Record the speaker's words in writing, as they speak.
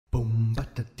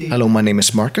Hello, my name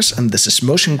is Marcus and this is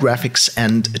Motion Graphics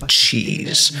and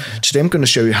Cheese. Today I'm going to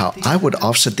show you how I would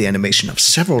offset the animation of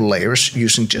several layers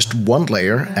using just one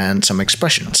layer and some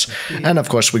expressions. And of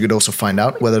course we could also find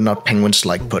out whether or not penguins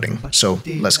like pudding. So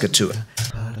let's get to it.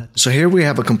 So here we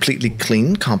have a completely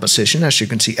clean composition. As you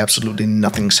can see, absolutely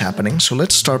nothing's happening. So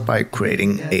let's start by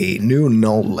creating a new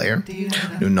null layer,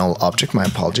 new null object, my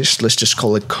apologies. Let's just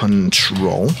call it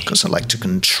control, because I like to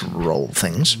control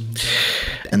things.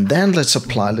 And then let's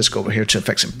go over here to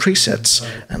effects and presets,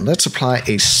 and let's apply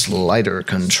a slider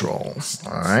control,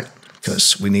 all right?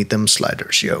 Because we need them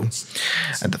sliders, yo.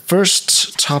 At the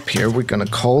first top here, we're gonna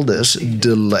call this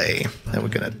delay. Then we're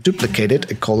gonna duplicate it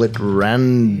and call it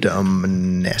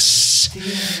randomness.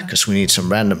 Because we need some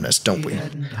randomness, don't we?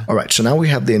 All right, so now we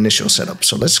have the initial setup.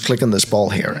 So let's click on this ball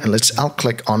here and let's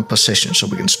alt-click on position so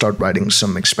we can start writing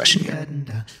some expression here.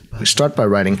 We start by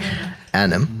writing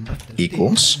anim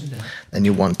equals, then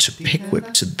you want to pick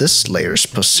whip to this layer's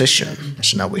position.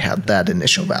 So now we have that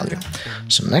initial value.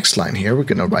 So next line here, we're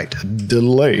gonna write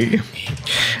delay.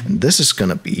 And this is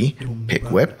gonna be pick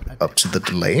whip up to the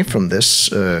delay from this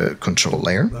control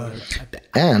layer.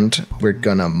 And we're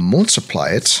gonna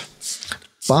multiply it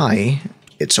by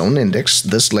its own index,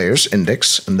 this layer's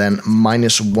index, and then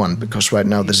 -1, because right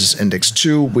now this is index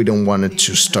 2. We don't want it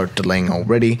to start delaying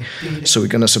already. So we're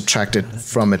gonna subtract it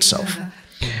from itself.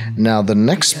 Now the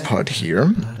next part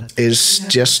here is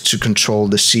just to control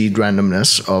the seed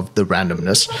randomness of the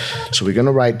randomness. So we're going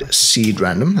to write seed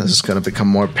random. This is going to become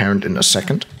more apparent in a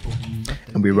second.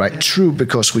 And we write true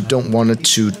because we don't want it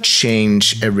to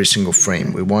change every single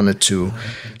frame. We want it to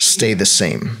stay the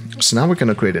same. So now we're going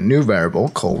to create a new variable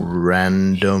called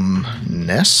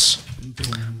randomness.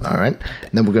 All right,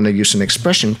 and then we're going to use an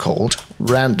expression called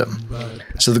random.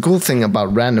 So the cool thing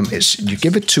about random is you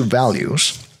give it two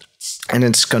values, and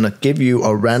it's going to give you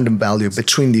a random value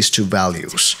between these two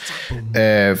values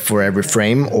for every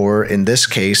frame, or in this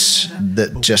case,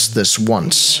 just this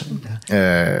once.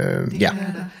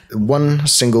 One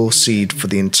single seed for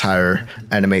the entire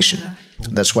animation.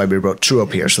 That's why we wrote true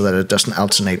up here, so that it doesn't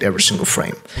alternate every single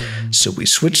frame. So we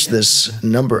switch this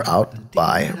number out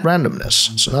by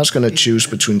randomness. So now it's going to choose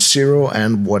between 0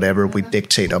 and whatever we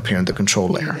dictate up here in the control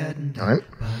layer. All right.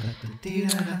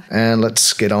 And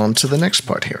let's get on to the next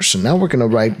part here. So now we're going to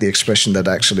write the expression that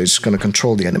actually is going to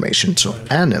control the animation. So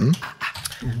anim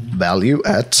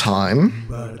valueAtTime.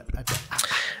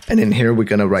 And in here we're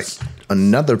going to write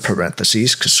another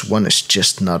parentheses because one is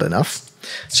just not enough.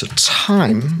 So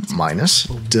time minus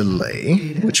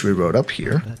delay, which we wrote up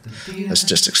here. Let's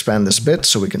just expand this a bit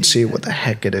so we can see what the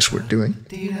heck it is we're doing.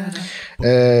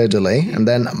 Delay, and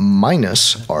then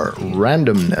minus our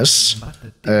randomness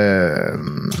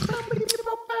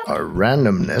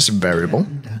variable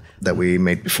that we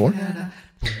made before.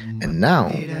 And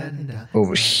now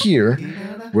over here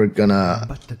we're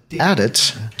gonna add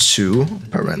it to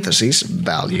parentheses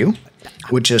value,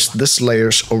 which is this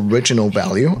layer's original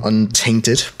value,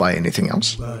 untainted by anything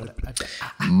else,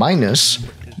 minus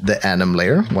the anim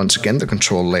layer, once again the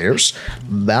control layers,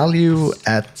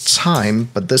 valueAtTime,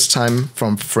 but this time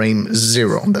from frame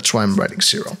 0. That's why I'm writing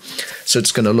 0. So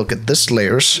it's going to look at this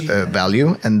layer's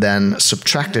value and then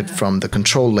subtract it from the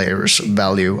control layer's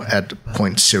value at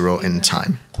 0.0 in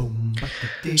time.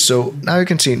 So now you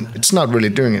can see it's not really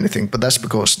doing anything, but that's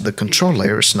because the control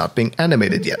layer is not being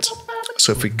animated yet.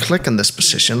 So if we click on this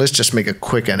position, let's just make a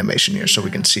quick animation here so we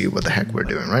can see what the heck we're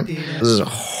doing, right? This is a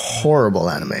horrible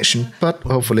animation, but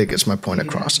hopefully it gets my point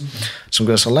across. So I'm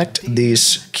going to select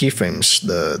these keyframes,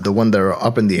 the one that are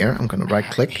up in the air. I'm going to right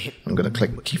click. I'm going to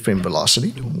click keyframe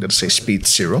velocity. I'm going to say speed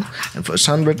 0, influence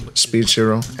 100, speed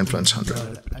 0, influence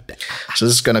 100. So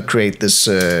this is going to create this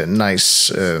nice,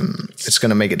 it's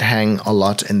going to make it hang a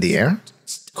lot in the air.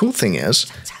 Cool thing is,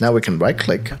 now we can right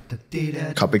click,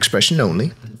 copy expression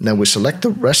only, then we select the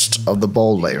rest of the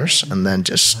ball layers and then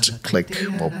just click,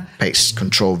 well, paste,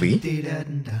 Control V,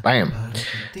 bam.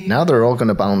 Now they're all going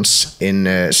to bounce in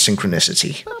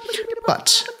synchronicity.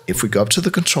 But if we go up to the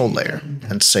control layer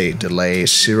and say delay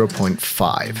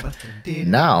 0.5,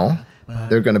 now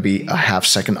they're going to be a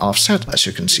half-second offset, as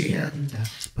you can see here,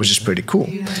 which is pretty cool.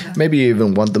 Maybe you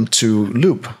even want them to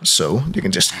loop, so you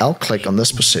can just alt-click on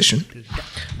this position,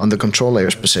 on the control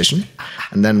layer's position,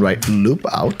 and then write loop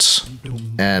out,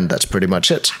 and that's pretty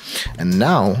much it. And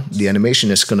now the animation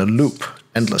is going to loop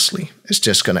endlessly. It's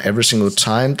just going to, every single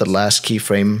time the last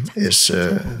keyframe is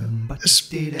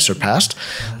surpassed,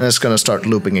 and it's going to start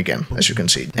looping again, as you can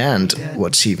see. And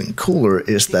what's even cooler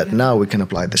is that now we can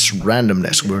apply this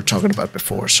randomness we were talking about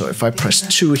before. So if I press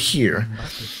 2 here,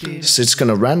 so it's going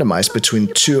to randomize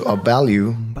between a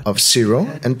value of 0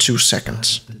 and 2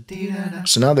 seconds.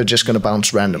 So now they're just going to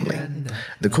bounce randomly.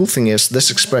 The cool thing is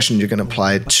this expression you can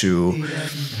apply to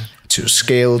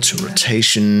scale, to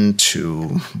rotation, to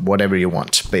whatever you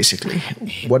want, basically.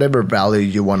 Whatever value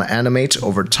you want to animate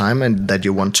over time and that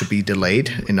you want to be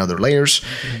delayed in other layers,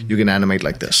 you can animate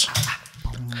like this.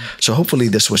 So hopefully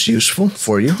this was useful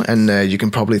for you, and you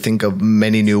can probably think of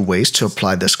many new ways to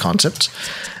apply this concept.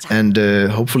 And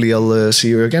hopefully I'll see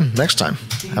you again next time.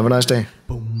 Have a nice day.